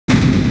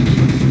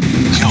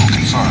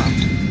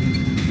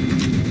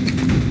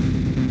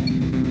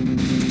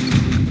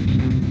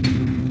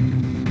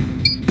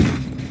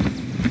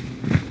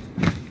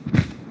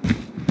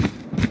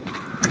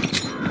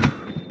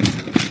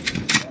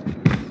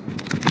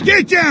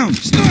Get down!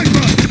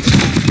 Sniper!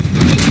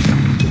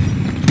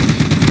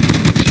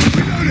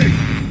 Reloading!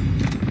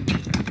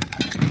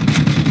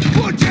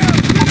 Watch out!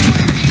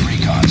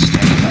 Recon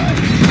standing by.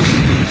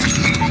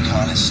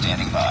 Recon is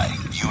standing by.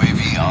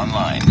 UAV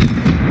online.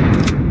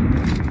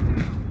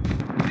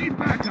 Need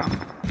backup!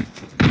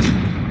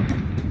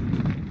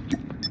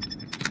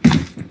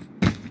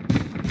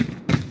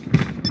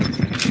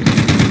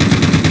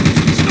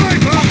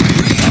 Sniper!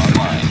 UAV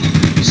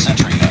online.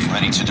 Sentry gun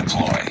ready to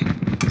deploy.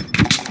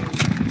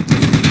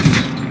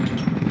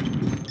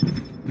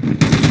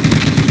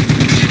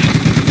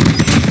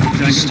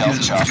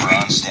 Stealth chopper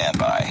on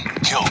standby.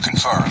 Kill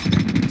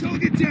confirmed.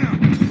 Target down!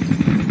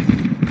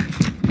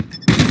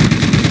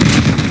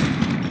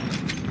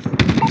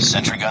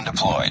 Sentry gun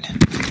deployed.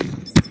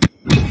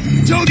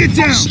 Target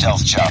down!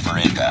 Stealth chopper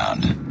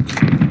inbound.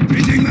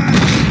 Reaching that!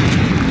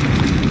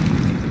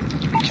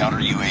 Counter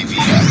UAV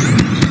up.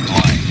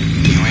 Blind.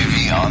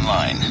 UAV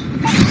online.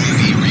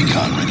 UAV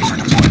recon ready for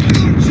deployment.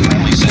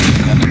 Friendly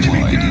sentry gun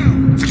deployed.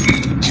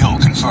 Kill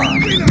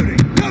confirmed. Reloading!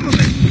 Cover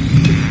me!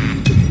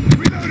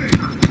 Reloading!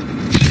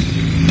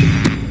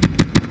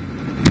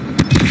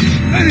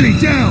 Enemy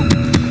down!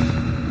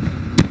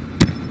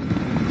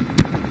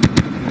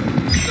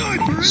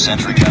 Sniper!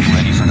 Sentry gun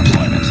ready for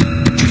deployment.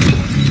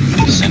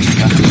 Sentry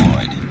gun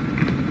deployed.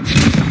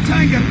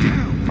 Tango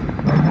down!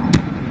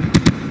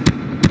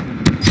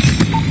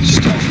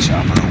 Stealth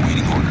chopper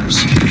awaiting orders.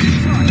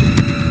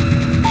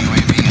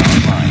 UAV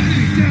online.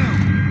 Enemy down!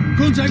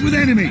 Contact with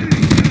enemy!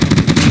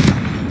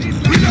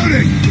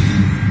 Reloading!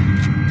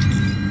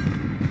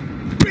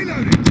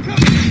 Reloading!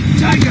 Cover me!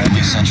 Tango Friendly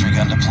down! sentry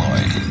gun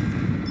deployed.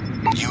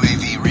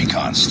 UAV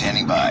recon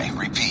standing by.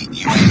 Repeat,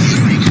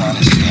 UAV recon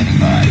is standing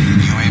by.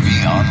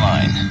 UAV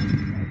online.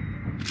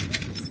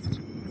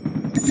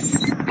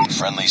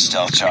 Friendly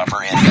stealth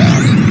chopper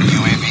inbound.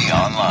 UAV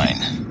online.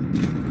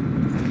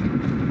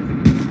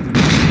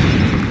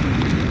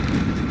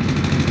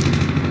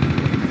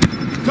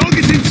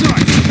 Target's in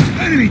sight!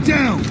 Enemy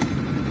down!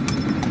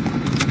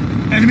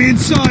 Enemy in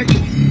sight!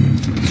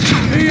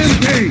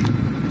 EMP!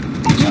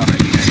 Counter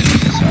UAV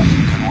is up.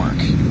 Good work.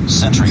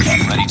 Sentry gun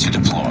ready to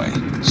deploy.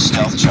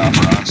 Stealth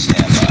chopper on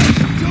standby.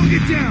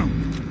 Target down!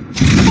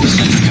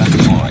 Sentry gun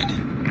deployed.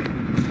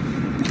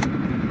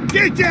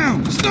 Get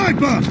down!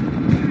 Sniper!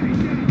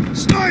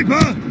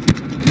 Sniper!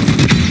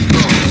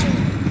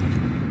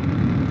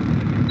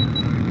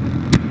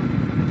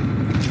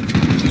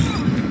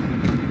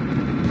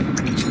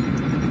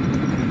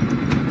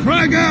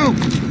 Frag out!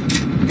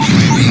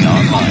 UAV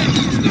online.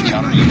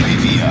 Counter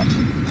UAV up.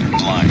 They're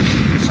blind.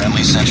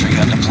 Friendly sentry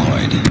gun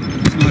deployed.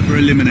 Sniper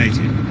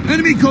eliminated.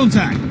 Enemy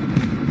contact!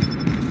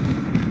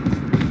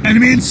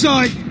 Enemy in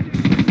sight!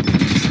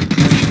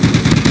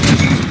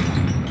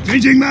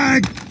 Changing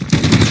mag!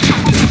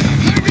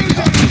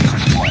 Recon for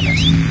deployment.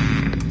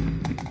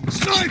 Keep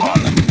Sniper! on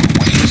them.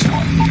 Wait this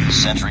one.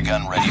 Sentry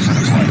gun ready for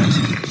deployment.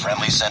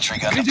 Friendly sentry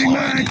gun Changing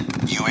deployed. mag.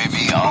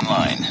 UAV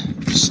online.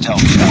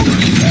 Stealth chopper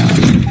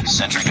inbound.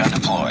 Sentry gun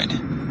deployed.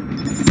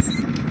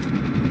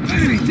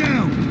 Enemy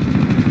down!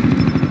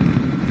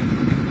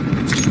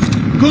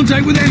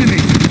 Contact with enemy!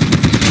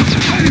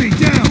 Enemy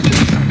down!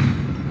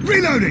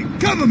 Reloading!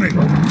 Cover me!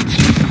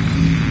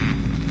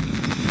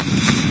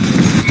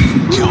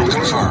 Kill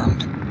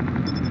confirmed.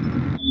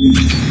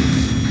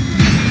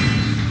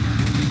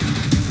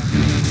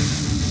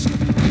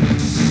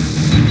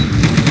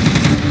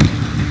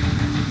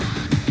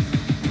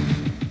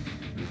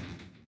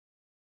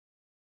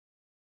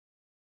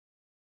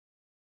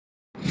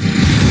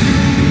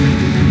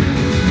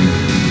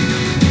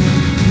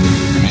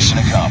 Mission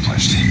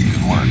accomplished.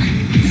 Good work.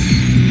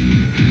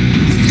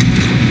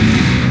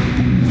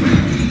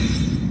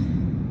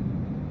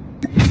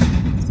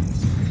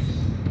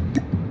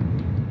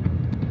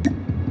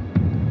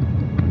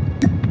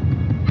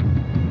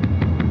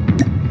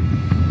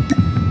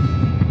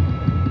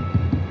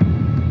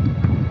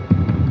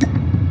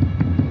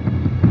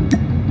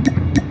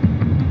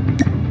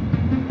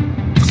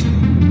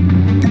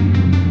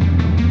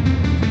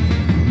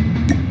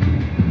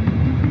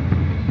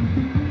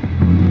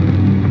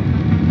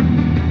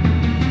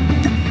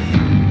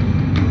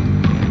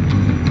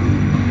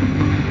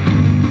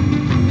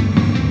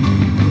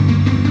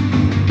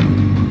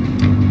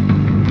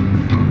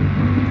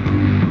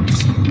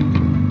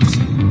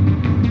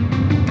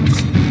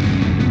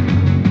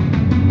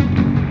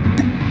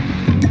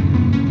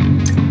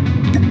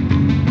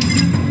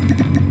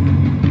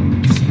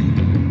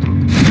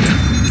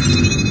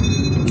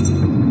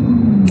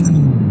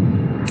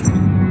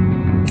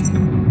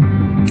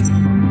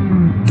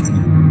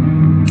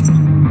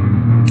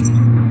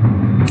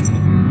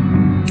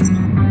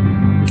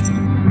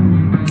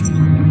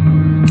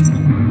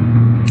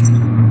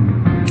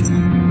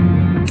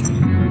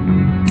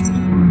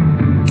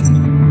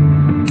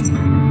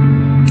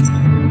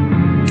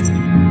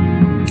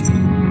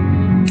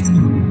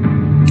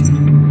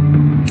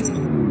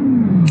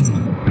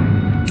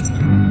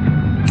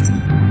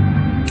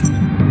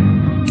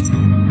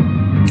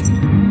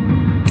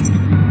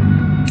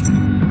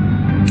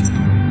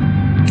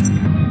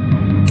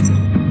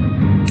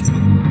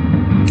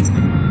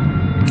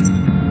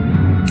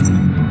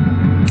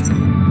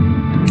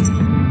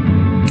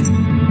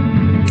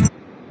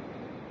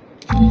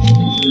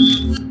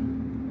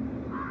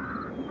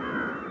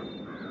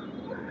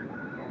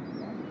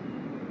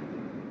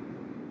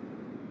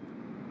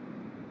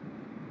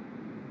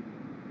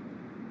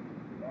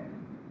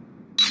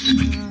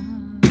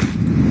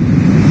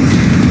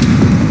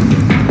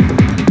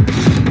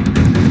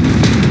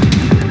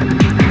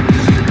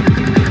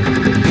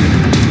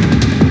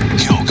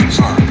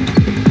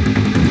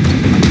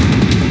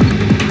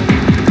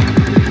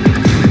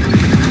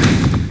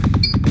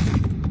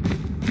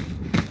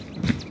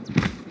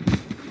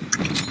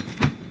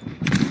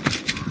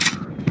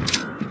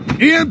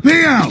 EMP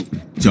out!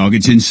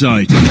 Target's in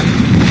sight.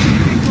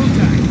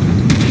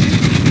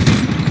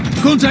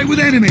 Contact with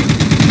enemy!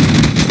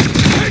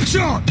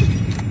 Headshot!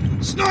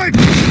 Sniper!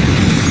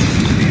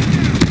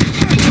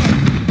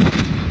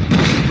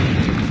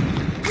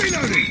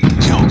 Reloading!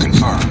 Kill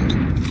confirmed.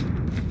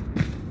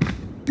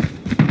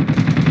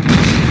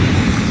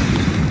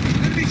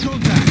 Enemy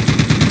contact!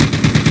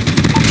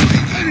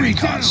 UAV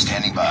recon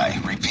standing by.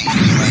 Repeat,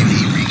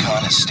 UAV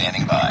recon is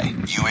standing by.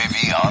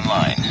 UAV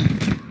online.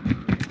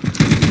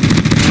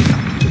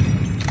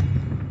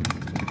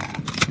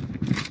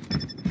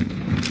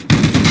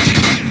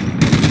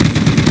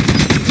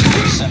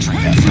 Sentry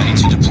gun ready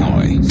to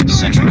deploy.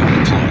 Sentry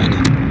gun deployed.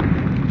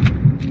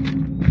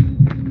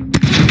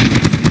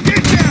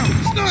 Get down!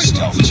 Sniper!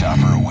 Stealth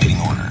chopper awaiting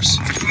orders.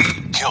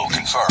 Kill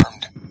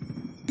confirmed.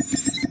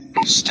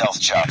 Stealth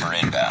chopper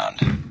inbound.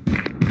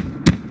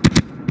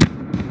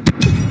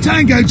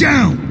 Tango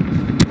down!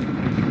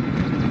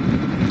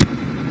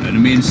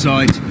 Enemy in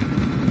sight.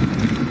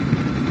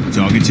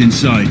 Target's in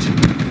sight.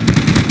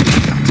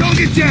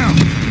 Target down!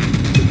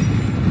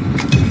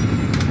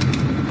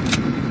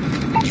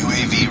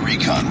 UAV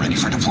recon ready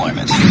for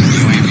deployment.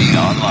 UAV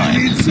online.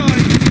 Enemy in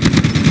sight!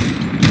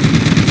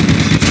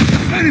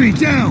 Enemy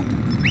down!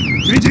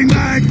 Changing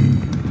mag!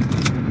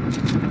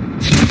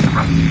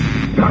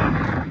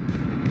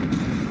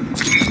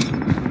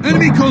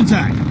 Enemy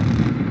contact!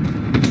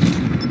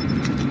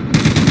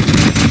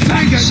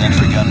 Tango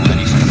Sentry down! gun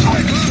ready for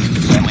deployment.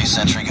 Friendly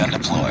sentry gun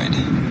deployed.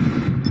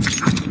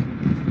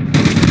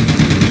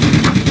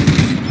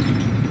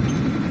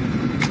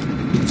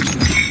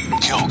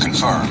 Kill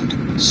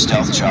confirmed.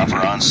 Stealth chopper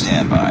on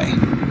standby.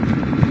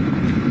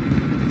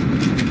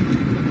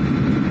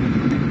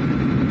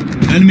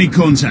 Enemy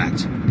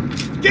contact!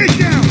 Get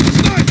down!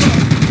 Sniper!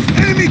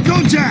 Enemy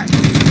contact!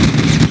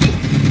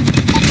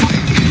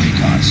 UAV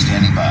recon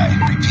standing by.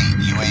 Repeat,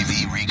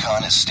 UAV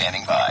recon is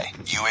standing by.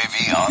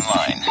 UAV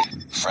online.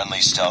 Friendly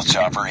stealth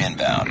chopper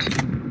inbound.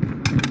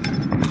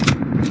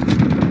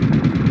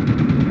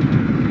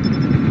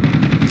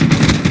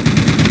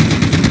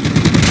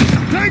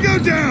 Tango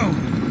down!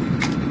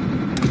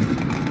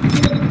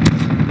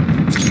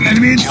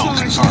 Enemy in Kill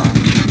sight! confirmed.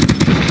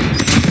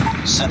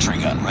 Sentry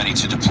gun ready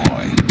to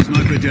deploy.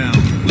 Sniper down!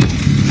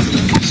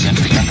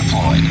 Sentry gun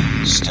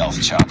deployed.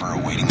 Stealth chopper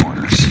awaiting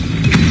orders.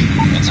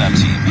 Heads up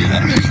team.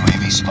 Enemy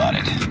UAV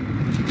spotted.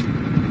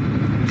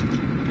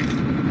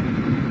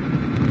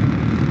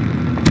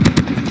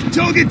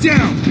 Target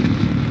down!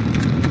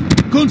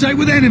 Contact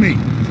with enemy!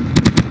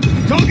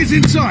 Target's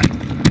in sight!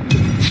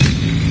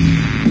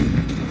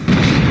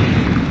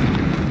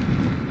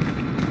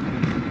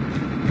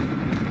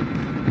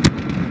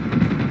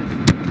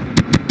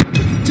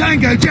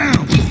 Tango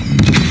down!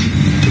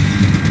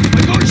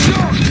 I got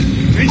shot!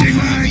 Changing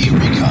mag! UAV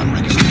recon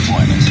ready for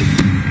deployment.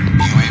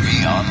 UAV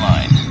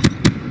online.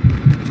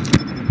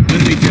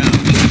 Enemy down!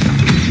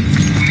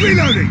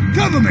 Reloading!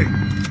 Cover me!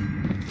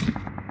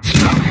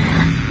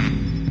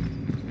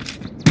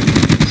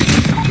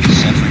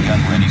 Sentry gun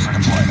ready for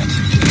deployment.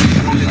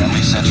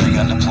 Friendly sentry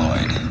gun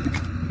deployed.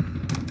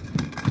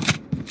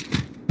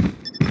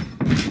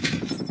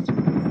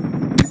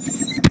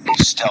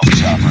 Stealth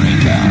chopper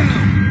inbound.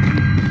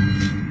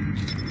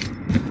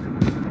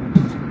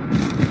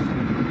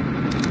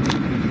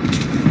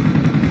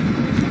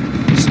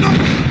 Stop!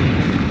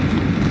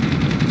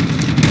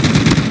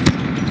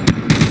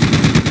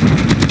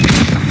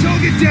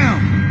 Target down!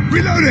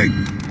 Reloading!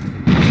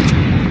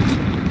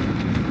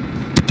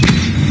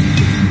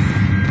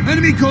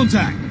 Enemy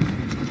contact!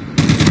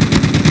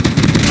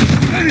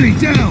 Enemy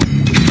down!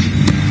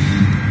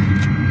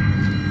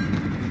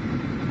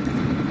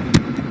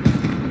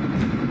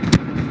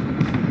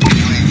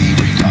 UAV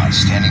recon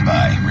standing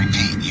by.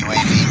 Repeat,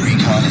 UAV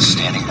recon is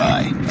standing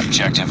by.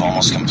 Objective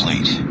almost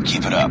complete.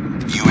 Keep it up.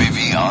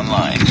 UAV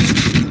online.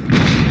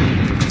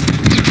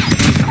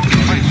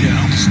 Friendly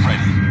nuke is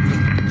ready.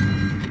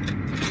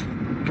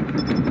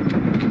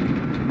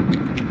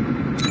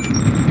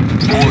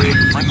 Warning,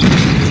 friendly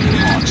nuke has been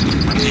launched.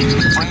 Repeat,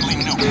 friendly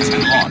nuke has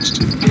been launched.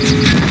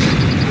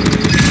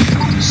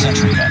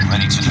 Sentry gun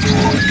ready to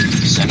deploy.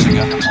 Sentry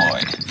gun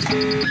deployed.